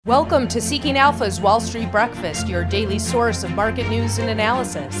Welcome to Seeking Alpha's Wall Street Breakfast, your daily source of market news and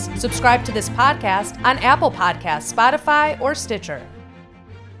analysis. Subscribe to this podcast on Apple Podcasts, Spotify, or Stitcher.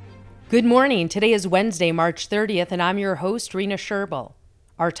 Good morning. Today is Wednesday, March 30th, and I'm your host, Rena Sherbel.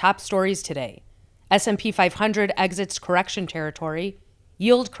 Our top stories today: S&P 500 exits correction territory,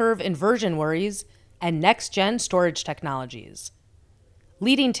 yield curve inversion worries, and next-gen storage technologies.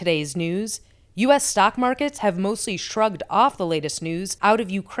 Leading today's news, U.S. stock markets have mostly shrugged off the latest news out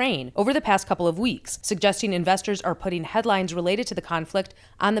of Ukraine over the past couple of weeks, suggesting investors are putting headlines related to the conflict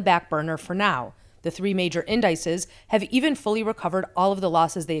on the back burner for now. The three major indices have even fully recovered all of the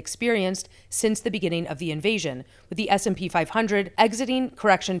losses they experienced since the beginning of the invasion, with the S&P 500 exiting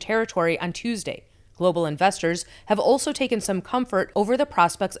correction territory on Tuesday. Global investors have also taken some comfort over the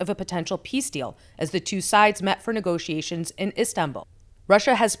prospects of a potential peace deal as the two sides met for negotiations in Istanbul.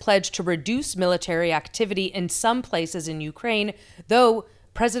 Russia has pledged to reduce military activity in some places in Ukraine, though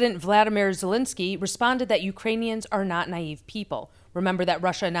President Vladimir Zelensky responded that Ukrainians are not naive people. Remember that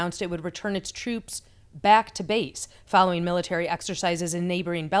Russia announced it would return its troops back to base following military exercises in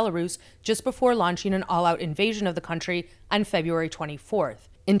neighboring Belarus just before launching an all-out invasion of the country on February 24th.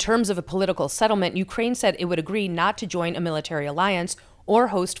 In terms of a political settlement, Ukraine said it would agree not to join a military alliance or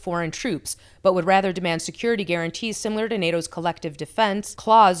host foreign troops, but would rather demand security guarantees similar to NATO's collective defense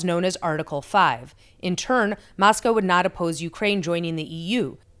clause known as Article 5. In turn, Moscow would not oppose Ukraine joining the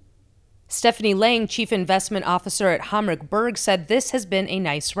EU. Stephanie Lang, chief investment officer at Hamrick Berg, said this has been a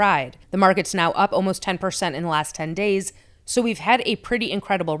nice ride. The market's now up almost 10% in the last 10 days, so we've had a pretty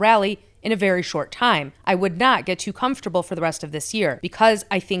incredible rally in a very short time. I would not get too comfortable for the rest of this year because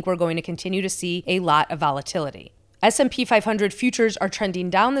I think we're going to continue to see a lot of volatility. S&P 500 futures are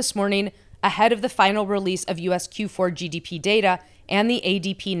trending down this morning ahead of the final release of U.S. Q4 GDP data and the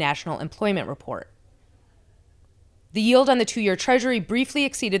ADP National Employment Report. The yield on the two-year Treasury briefly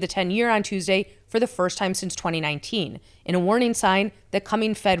exceeded the 10-year on Tuesday for the first time since 2019, in a warning sign that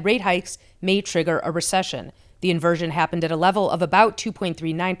coming Fed rate hikes may trigger a recession. The inversion happened at a level of about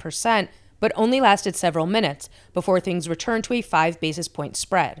 2.39%, but only lasted several minutes before things returned to a 5 basis point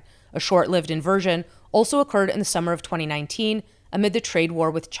spread. A short-lived inversion also occurred in the summer of 2019 amid the trade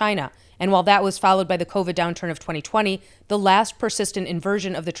war with China, and while that was followed by the COVID downturn of 2020, the last persistent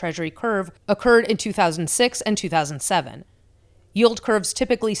inversion of the Treasury curve occurred in 2006 and 2007. Yield curves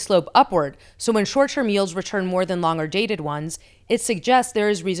typically slope upward, so when short-term yields return more than longer-dated ones, it suggests there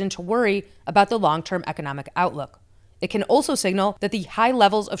is reason to worry about the long-term economic outlook. It can also signal that the high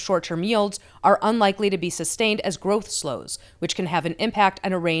levels of short-term yields are unlikely to be sustained as growth slows, which can have an impact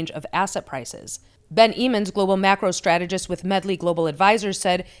on a range of asset prices. Ben Emons, global macro strategist with Medley Global Advisors,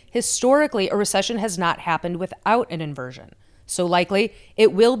 said historically a recession has not happened without an inversion. So likely,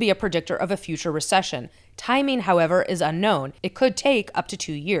 it will be a predictor of a future recession. Timing, however, is unknown. It could take up to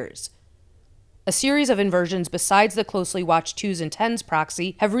 2 years. A series of inversions besides the closely watched 2s and 10s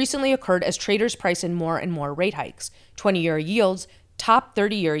proxy have recently occurred as traders price in more and more rate hikes. 20-year yields topped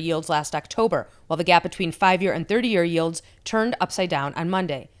 30-year yields last October, while the gap between 5-year and 30-year yields turned upside down on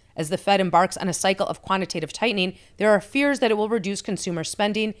Monday. As the Fed embarks on a cycle of quantitative tightening, there are fears that it will reduce consumer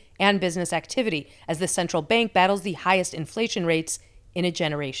spending and business activity as the central bank battles the highest inflation rates in a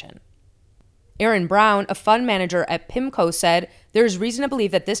generation. Aaron Brown, a fund manager at PIMCO, said there is reason to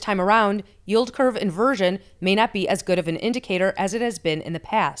believe that this time around, yield curve inversion may not be as good of an indicator as it has been in the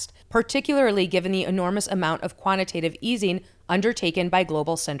past, particularly given the enormous amount of quantitative easing undertaken by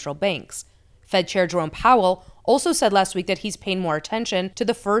global central banks. Fed Chair Jerome Powell also said last week that he's paying more attention to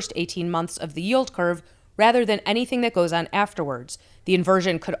the first 18 months of the yield curve rather than anything that goes on afterwards. The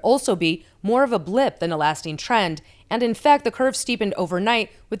inversion could also be more of a blip than a lasting trend, and in fact, the curve steepened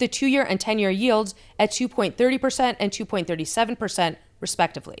overnight with the 2-year and 10-year yields at 2.30% and 2.37%,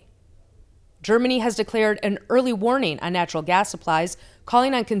 respectively. Germany has declared an early warning on natural gas supplies,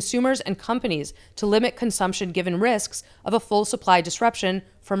 calling on consumers and companies to limit consumption given risks of a full supply disruption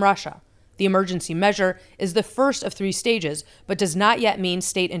from Russia. The emergency measure is the first of 3 stages, but does not yet mean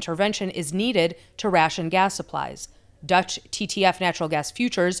state intervention is needed to ration gas supplies. Dutch TTF natural gas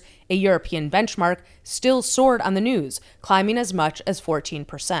futures, a European benchmark, still soared on the news, climbing as much as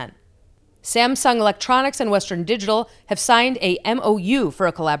 14%. Samsung Electronics and Western Digital have signed a MOU for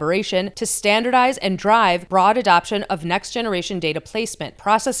a collaboration to standardize and drive broad adoption of next-generation data placement,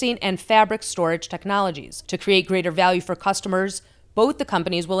 processing, and fabric storage technologies. To create greater value for customers, both the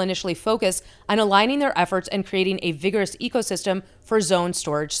companies will initially focus on aligning their efforts and creating a vigorous ecosystem for zone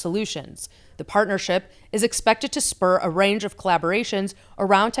storage solutions. The partnership is expected to spur a range of collaborations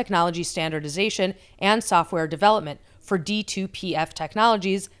around technology standardization and software development for D2PF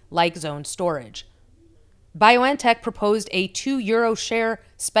technologies like zone storage. BioNTech proposed a €2 share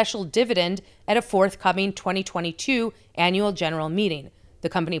special dividend at a forthcoming 2022 annual general meeting. The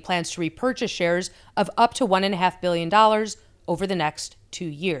company plans to repurchase shares of up to $1.5 billion over the next 2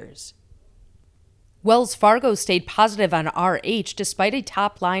 years. Wells Fargo stayed positive on RH despite a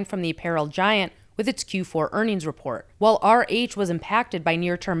top line from the apparel giant with its Q4 earnings report. While RH was impacted by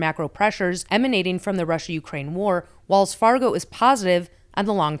near-term macro pressures emanating from the Russia-Ukraine war, Wells Fargo is positive on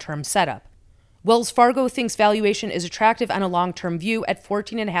the long-term setup. Wells Fargo thinks valuation is attractive on a long-term view at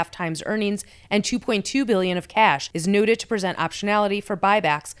 14.5 times earnings, and $2.2 billion of cash is noted to present optionality for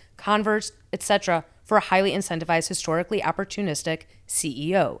buybacks, converts, etc. for a highly incentivized, historically opportunistic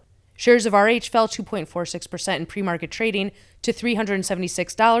CEO. Shares of RH fell 2.46% in pre-market trading to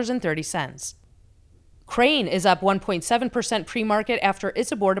 $376.30. Crane is up 1.7% pre-market after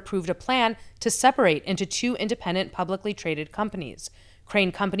its board approved a plan to separate into two independent publicly traded companies.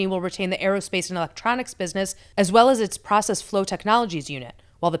 Crane Company will retain the aerospace and electronics business as well as its process flow technologies unit,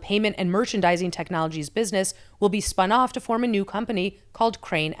 while the payment and merchandising technologies business will be spun off to form a new company called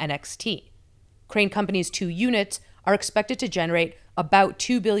Crane NXT. Crane Company's two units are expected to generate about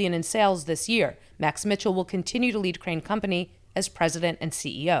 $2 billion in sales this year. Max Mitchell will continue to lead Crane Company as president and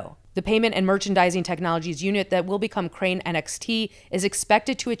CEO. The payment and merchandising technologies unit that will become Crane NXT is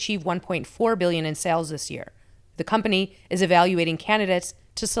expected to achieve $1.4 billion in sales this year. The company is evaluating candidates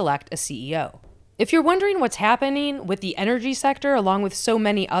to select a CEO. If you're wondering what's happening with the energy sector along with so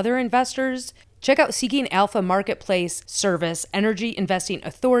many other investors, check out Seeking Alpha Marketplace Service Energy Investing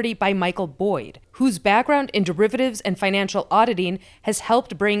Authority by Michael Boyd, whose background in derivatives and financial auditing has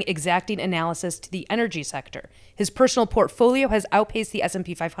helped bring exacting analysis to the energy sector. His personal portfolio has outpaced the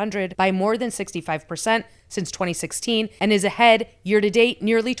S&P 500 by more than 65% since 2016 and is ahead year-to-date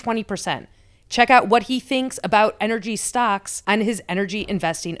nearly 20%. Check out what he thinks about energy stocks on his Energy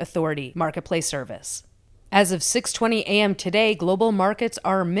Investing Authority marketplace service. As of 6:20 a.m. today, global markets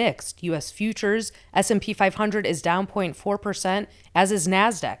are mixed. U.S. futures, S&P 500 is down 0.4%, as is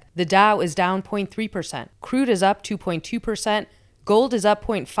NASDAQ. The Dow is down 0.3%. Crude is up 2.2%. Gold is up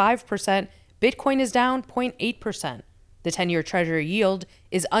 0.5%. Bitcoin is down 0.8%. The 10-year Treasury yield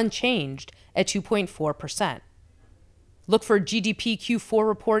is unchanged at 2.4%. Look for GDP Q4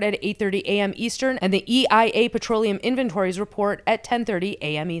 report at 8:30 a.m. Eastern and the EIA Petroleum Inventories report at 10:30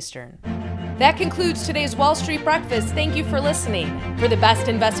 a.m. Eastern. That concludes today's Wall Street Breakfast. Thank you for listening. For the best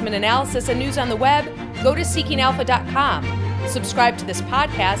investment analysis and news on the web, go to seekingalpha.com. Subscribe to this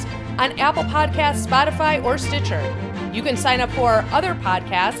podcast on Apple Podcasts, Spotify, or Stitcher. You can sign up for our other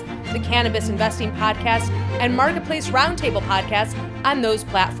podcasts, the Cannabis Investing Podcast and Marketplace Roundtable Podcast, on those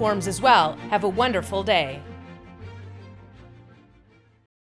platforms as well. Have a wonderful day.